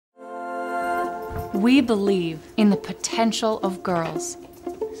We believe in the potential of girls.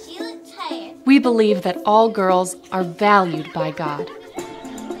 She looks tired. We believe that all girls are valued by God.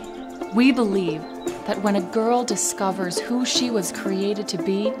 We believe that when a girl discovers who she was created to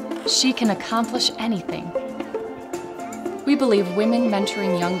be, she can accomplish anything. We believe women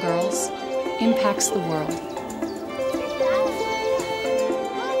mentoring young girls impacts the world.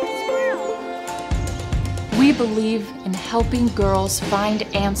 We believe in helping girls find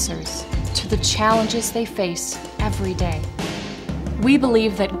answers to the challenges they face every day. We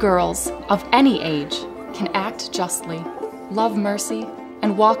believe that girls of any age can act justly, love mercy,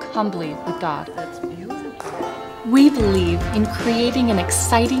 and walk humbly with God. That's beautiful. We believe in creating an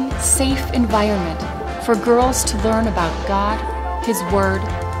exciting, safe environment for girls to learn about God, His Word,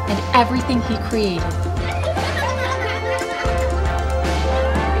 and everything He created.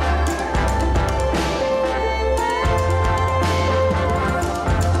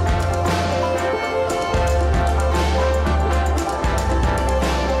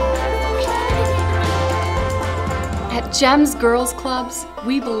 At GEMS Girls Clubs,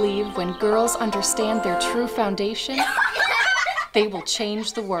 we believe when girls understand their true foundation, they will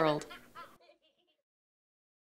change the world.